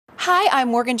Hi, I'm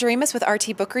Morgan Doremus with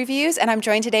RT Book Reviews, and I'm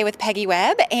joined today with Peggy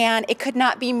Webb, and it could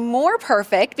not be more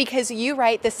perfect because you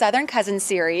write the Southern Cousins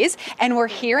series, and we're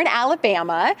here in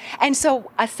Alabama, and so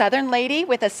a Southern lady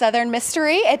with a Southern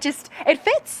mystery, it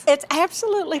fits. It's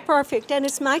absolutely perfect, and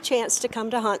it's my chance to come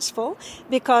to Huntsville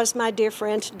because my dear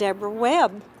friend Deborah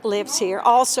Webb lives here,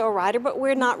 also a writer, but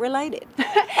we're not related.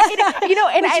 You know,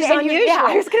 and unusual. Yeah,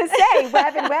 I was going to say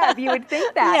Webb and Webb. You would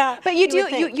think that, yeah, but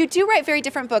you do write very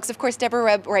different books. Of course, Deborah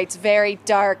Webb writes very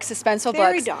dark, suspenseful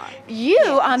very books. Dark. You,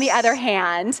 on the other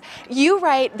hand, you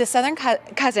write the Southern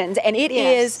Cousins, and it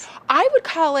is, I would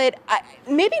call it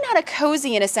maybe not a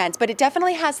cozy in a sense, but it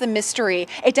definitely has the mystery.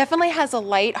 It definitely has a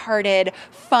lighthearted,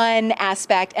 fun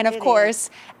aspect, and of course,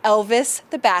 Elvis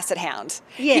the Basset Hound.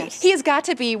 Yes. He has got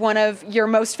to be one of your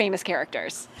most famous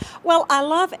characters. Well, I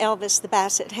love Elvis the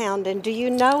Basset Hound, and do you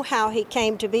know how he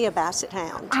came to be a Basset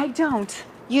Hound? I don't.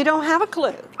 You don't have a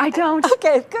clue? I don't.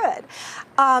 Okay, good.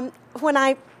 When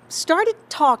I started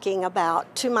talking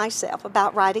to myself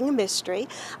about writing a mystery,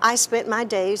 I spent my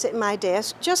days at my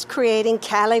desk just creating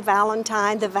Callie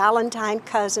Valentine, the Valentine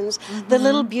Cousins, the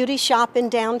little beauty shop in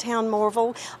downtown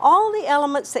Morville, all the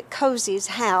elements that cozies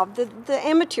have, the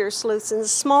amateur sleuths in the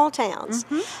small towns.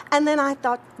 And then I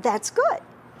thought, that's good.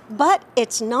 But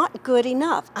it's not good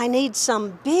enough. I need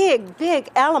some big, big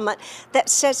element that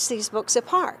sets these books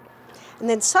apart. And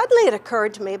then suddenly it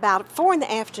occurred to me about 4 in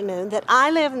the afternoon that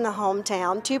I live in the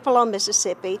hometown, Tupelo,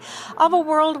 Mississippi, of a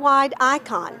worldwide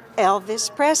icon, Elvis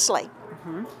Presley.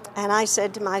 And I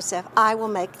said to myself, I will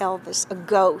make Elvis a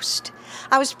ghost.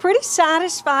 I was pretty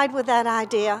satisfied with that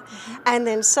idea. And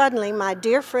then suddenly my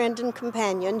dear friend and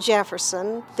companion,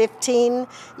 Jefferson,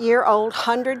 15-year-old,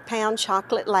 100-pound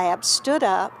chocolate lab, stood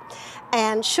up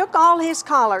and shook all his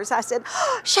collars. I said,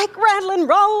 shake, rattle, and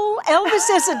roll, Elvis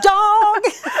is a dog.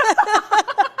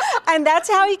 And that's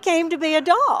how he came to be a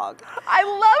dog. I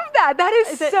love that. That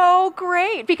is so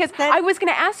great, because I was going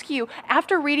to ask you,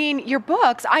 after reading your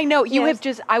books, I know you have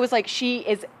I was like, she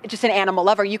is just an animal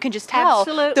lover. You can just tell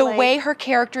the way her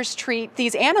characters treat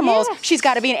these animals. She's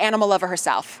got to be an animal lover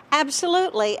herself.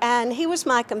 Absolutely. And he was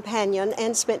my companion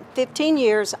and spent 15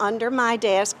 years under my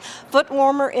desk, foot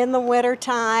warmer in the winter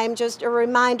time, just a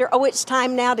reminder, oh, it's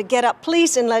time now to get up,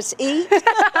 please, and let's eat.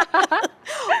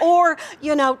 Or,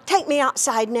 you know, take me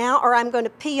outside now or I'm going to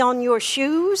pee on your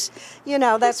shoes. You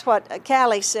know, that's what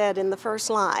Callie said in the first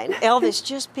line. Elvis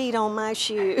just peed on my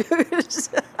shoes.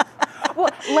 Well,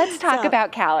 let's talk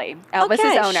about Callie,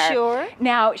 Elvis's owner. Sure.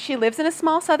 Now, she lives in a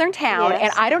small southern town,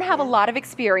 and I don't have a lot of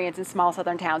experience in small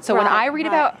southern towns. So when I read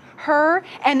about her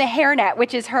and the hairnet,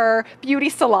 which is her beauty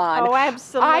salon, oh,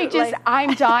 absolutely.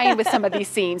 I'm dying with some of these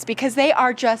scenes because they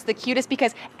are just the cutest,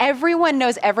 because everyone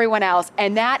knows everyone else,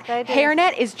 and that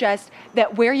hairnet is just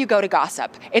where you go to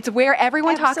gossip. It's where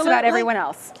everyone talks about everyone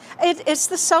else. It's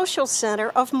the social center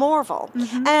of Morville.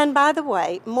 And by the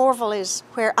way, Morville is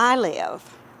where I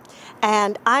live.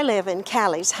 And I live in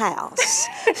Callie's house.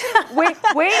 Wait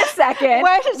a second.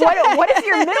 What is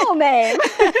your middle name?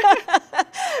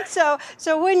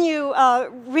 So when you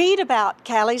read about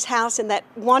Callie's house and that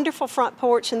wonderful front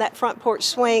porch and that front porch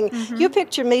swing, you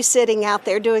picture me sitting out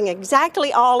there doing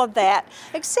exactly all of that,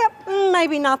 except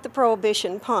maybe not the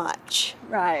Prohibition punch.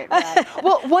 Right.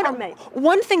 Well,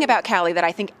 one thing about Callie that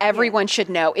I think everyone should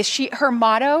know is her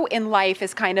motto in life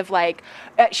is kind of like,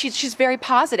 she's very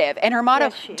positive, and her motto,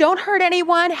 don't hurt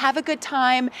anyone, have a good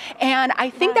time. And I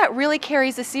think that really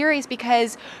carries the series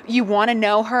because you want to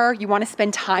know her, you want to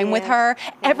spend time with her,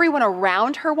 everyone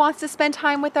around her wants to spend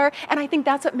time with her, and I think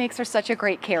that's what makes her such a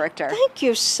great character. Thank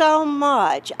you so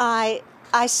much. I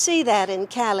see that in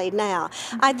Callie now.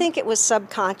 I think it was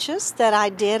subconscious that I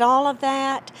did all of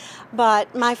that,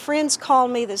 but my friends call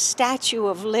me the Statue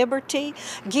of Liberty.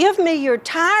 Give me, you're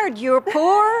tired, you're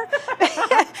poor.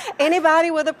 Anybody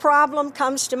with a problem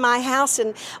comes to my house,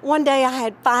 and one day I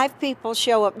had 5 people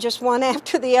show up, just one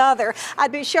after the other.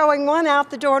 I'd be showing one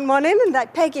out the door and one in, and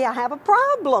like, Peggy, I have a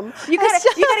problem. You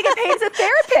gotta get paid as a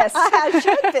therapist. I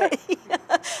should be.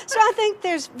 So I think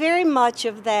there's very much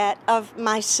of that of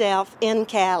myself in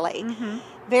Callie.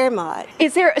 Very much.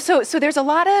 Is there so there's a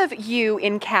lot of you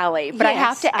in Callie, but I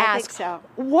have to ask,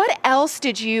 what else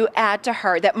did you add to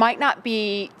her that might not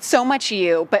be so much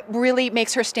you, but really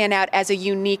makes her stand out as a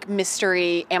unique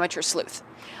mystery amateur sleuth?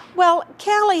 Well,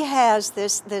 Callie has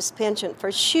this penchant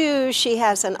for shoes. She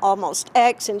has an almost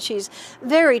ex, and she's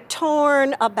very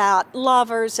torn about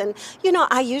lovers. And, you know,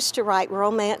 I used to write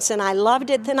romance, and I loved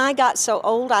it. Then I got so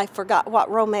old, I forgot what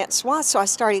romance was, so I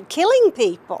started killing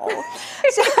people.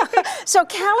 so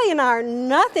Callie and I are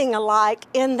nothing alike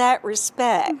in that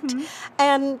respect.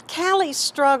 And Callie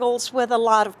struggles with a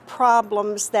lot of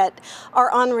problems that are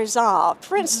unresolved.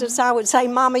 For instance, I would say,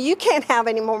 Mama, you can't have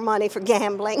any more money for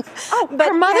gambling. Oh, but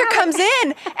her mother comes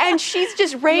in and she's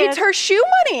just raised her shoe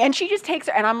money, and she just takes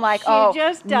her, and I'm like,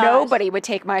 nobody would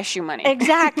take my shoe money.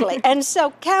 Exactly. And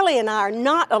so Callie and I are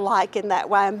not alike in that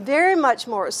way. I'm very much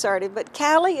more assertive, but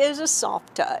Callie is a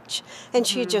soft touch, and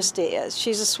she just is.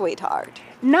 She's a sweetheart.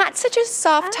 Not such a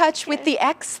soft touch with the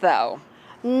ex, though.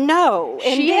 No,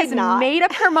 she has made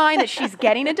up her mind that she's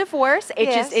getting a divorce.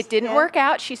 It didn't work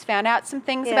out. She's found out some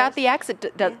things about the ex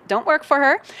that don't work for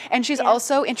her, and she's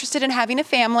also interested in having a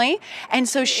family. And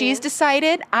so she's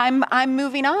decided, I'm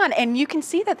moving on, and you can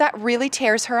see that really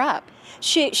tears her up.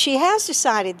 She has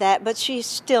decided that, but she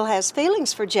still has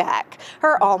feelings for Jack,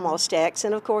 her almost ex,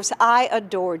 and of course I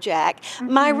adore Jack.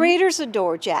 My readers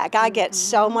adore Jack. I get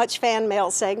so much fan mail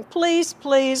saying, please,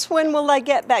 please, when will they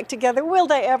get back together? Will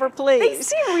they ever, please? They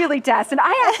seem really destined,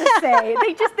 I have to say.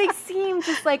 they seem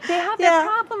just like they have their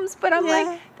problems, but I'm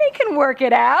like, they can work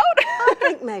it out. I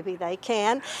think maybe they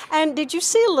can. And did you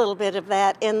see a little bit of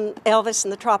that in Elvis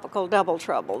and the Tropical Double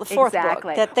Trouble, the fourth book,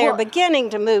 that they're beginning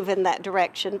to move in that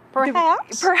direction, perhaps?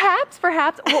 Perhaps.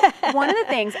 Well, one of the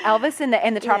things, Elvis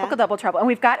in the Tropical Double Trouble, and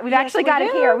we've actually got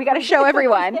it here. We got to show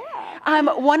everyone.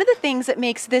 One of the things that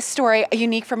makes this story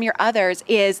unique from your others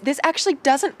is this actually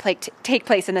doesn't take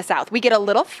place in the South. We get a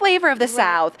little flavor of the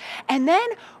South, and then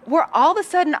we're all of a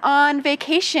sudden on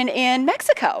vacation in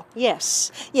Mexico.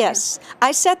 Yes.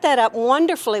 I set that up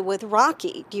wonderfully with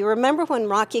Rocky. Do you remember when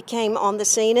Rocky came on the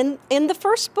scene in the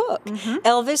first book,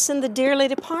 Elvis and the Dearly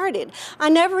Departed? I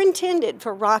never intended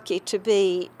for Rocky to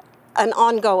be an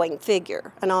ongoing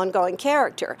figure, an ongoing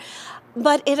character.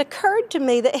 But it occurred to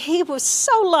me that he was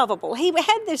so lovable. He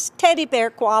had this teddy bear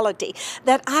quality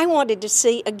that I wanted to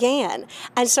see again.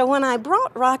 And so when I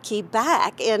brought Rocky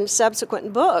back in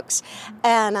subsequent books,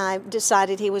 and I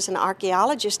decided he was an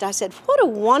archaeologist, I said, what a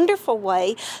wonderful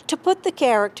way to put the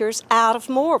characters out of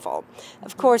Morville.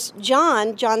 Of course,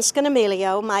 John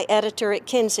Scanamilio, my editor at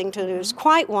Kensington, who's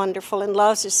quite wonderful and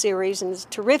loves the series and is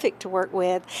terrific to work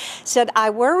with, said,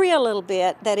 I worry a little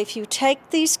bit that if you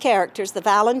take these characters, the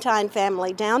Valentine family,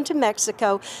 down to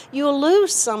Mexico, you'll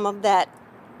lose some of that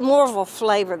Morville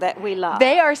flavor that we love.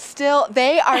 They are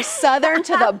Southern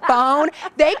to the bone.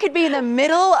 They could be in the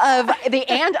middle of the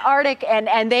Antarctic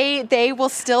and they will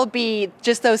still be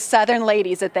just those Southern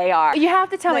ladies that they are. You have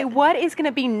to tell me, what is going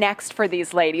to be next for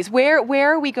these ladies? Where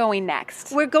are we going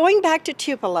next? We're going back to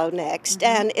Tupelo next,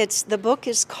 and the book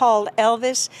is called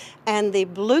Elvis and the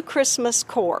Blue Christmas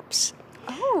Corpse.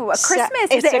 Oh, a Christmas.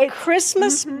 It's a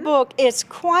Christmas book. It's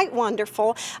quite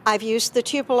wonderful. I've used the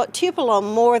Tupelo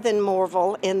more than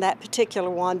Morville in that particular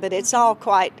one, but it's all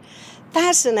quite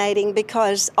fascinating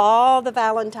because all the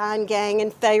Valentine gang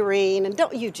and Fayreen, and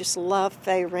don't you just love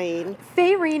Fayreen?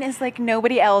 Fayreen is like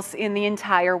nobody else in the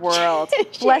entire world.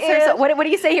 Bless her soul. What do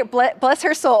you say here? Bless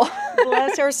her soul.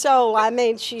 Bless her soul. I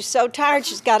mean, she's so tired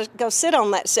she's got to go sit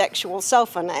on that sexual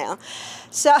sofa now.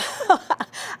 So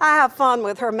I have fun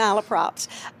with her malaprops.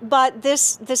 But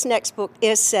this next book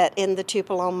is set in the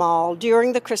Tupelo Mall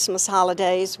during the Christmas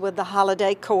holidays with the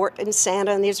holiday court and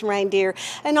Santa and his reindeer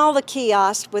and all the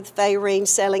kiosks with Fayreen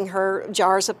selling her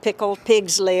jars of pickled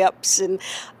pig's lips and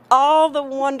all the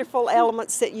wonderful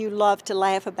elements that you love to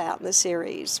laugh about in the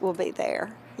series will be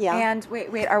there. Yeah. And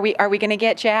wait, are we going to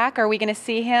get Jack? Are we going to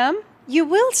see him? You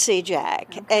will see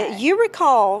Jack. Okay. You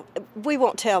recall, we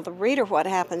won't tell the reader what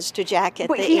happens to Jack at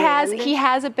the end. He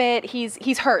has a bit.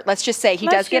 He's hurt. Let's just say he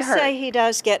does get hurt. Let's just say he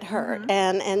does get hurt,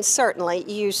 and certainly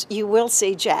you will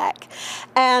see Jack.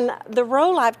 And the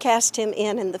role I've cast him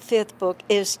in the fifth book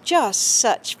is just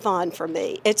such fun for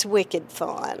me. It's wicked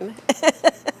fun.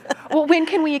 Well, when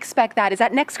can we expect that? Is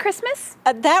that next Christmas?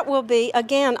 That will be,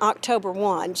 again, October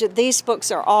 1. These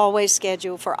books are always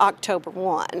scheduled for October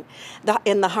 1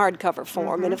 in the hardcover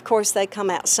form. And, of course, they come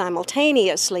out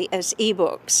simultaneously as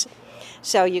ebooks.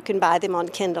 So you can buy them on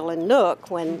Kindle and Nook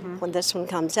when this one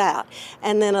comes out.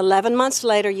 And then 11 months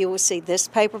later, you will see this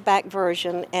paperback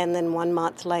version. And then 1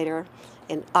 month later,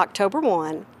 in October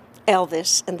 1,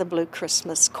 Elvis and the Blue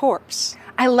Christmas Corpse.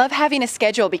 I love having a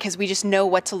schedule because we just know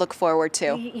what to look forward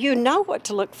to. You know what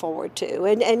to look forward to,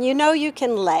 and you know you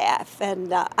can laugh.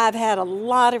 And I've had a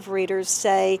lot of readers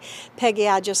say, Peggy,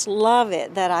 I just love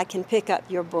it that I can pick up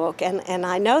your book, and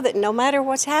I know that no matter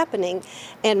what's happening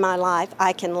in my life,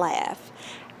 I can laugh.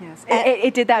 Yes,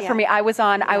 it did that for me. I was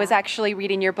actually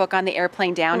reading your book on the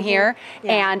airplane down here,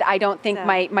 and I don't think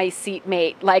my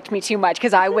seatmate liked me too much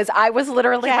because I was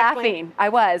literally laughing. I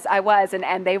was,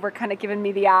 and they were kind of giving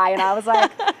me the eye, and I was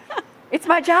like, it's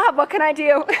my job. What can I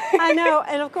do? I know,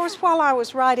 and of course, while I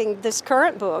was writing this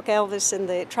current book, Elvis and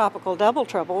the Tropical Double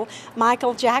Trouble,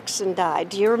 Michael Jackson died.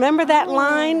 Do you remember that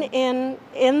line in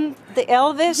the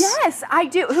Elvis? Yes, I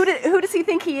do. Who does he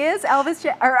think he is? Elvis?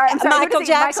 Michael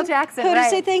Jackson. Michael Jackson. Who does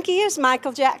he think he is?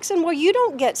 Michael Jackson. Well, you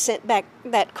don't get sent back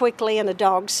that quickly in a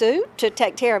dog suit to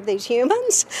take care of these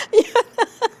humans.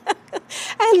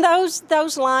 And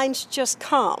those lines just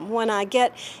come. When I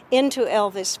get into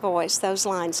Elvis' voice, those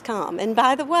lines come. And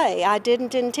by the way, I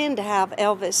didn't intend to have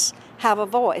Elvis have a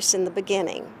voice in the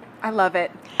beginning. I love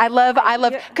it. I love,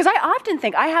 because I often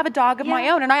think, I have a dog of my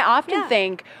own, and I often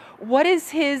think, what is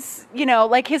his,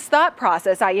 like his thought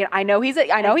process? I know he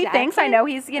thinks, I know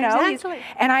he's,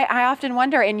 and I often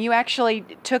wonder, and you actually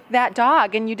took that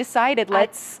dog and you decided,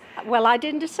 well, I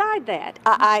didn't decide that.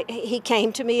 He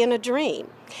came to me in a dream.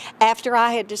 After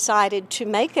I had decided to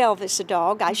make Elvis a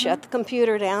dog, I shut the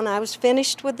computer down. I was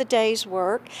finished with the day's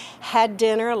work, had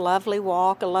dinner, a lovely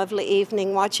walk, a lovely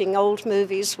evening watching old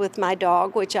movies with my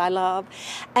dog, which I love.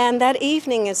 And that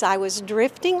evening, as I was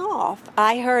drifting off,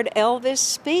 I heard Elvis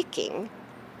speaking.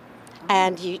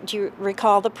 And you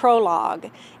recall the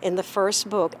prologue in the first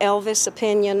book, Elvis'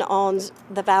 opinion on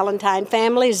the Valentine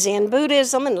family, Zen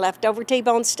Buddhism, and leftover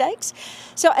T-bone steaks.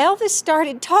 So Elvis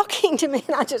started talking to me,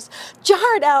 and I just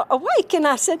jarred out awake, and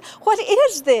I said, what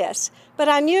is this? But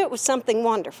I knew it was something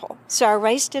wonderful. So I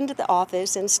raced into the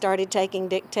office and started taking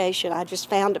dictation. I just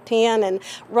found a pen and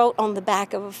wrote on the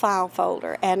back of a file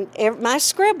folder. And my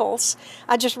scribbles,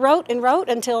 I just wrote and wrote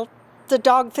until the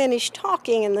dog finished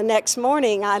talking, and the next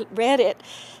morning I read it.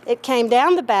 It came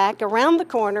down the back, around the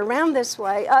corner, around this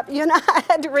way, up, I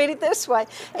had to read it this way,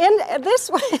 and this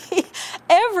way,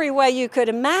 every way you could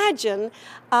imagine.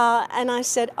 And I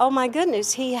said, oh my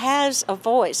goodness, he has a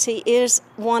voice. He is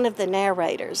one of the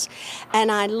narrators.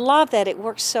 And I love that it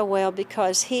works so well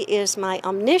because he is my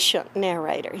omniscient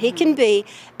narrator. He can be,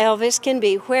 Elvis can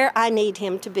be where I need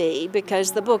him to be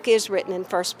because the book is written in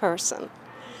first person.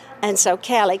 And so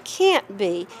Callie can't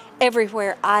be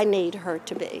everywhere I need her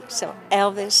to be. So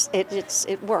Elvis,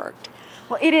 it worked.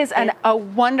 Well, it is a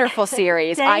wonderful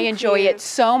series. I enjoy it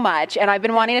so much, and I've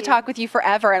been wanting to talk with you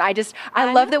forever, and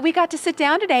I love that we got to sit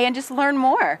down today and just learn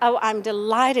more. Oh, I'm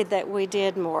delighted that we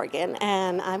did, Morgan,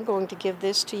 and I'm going to give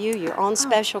this to you, your own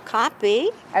special copy.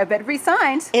 I bet it's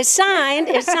signed. It's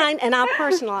signed, and I'll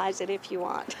personalize it if you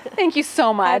want. Thank you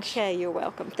so much. Okay, you're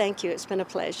welcome. Thank you. It's been a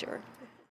pleasure.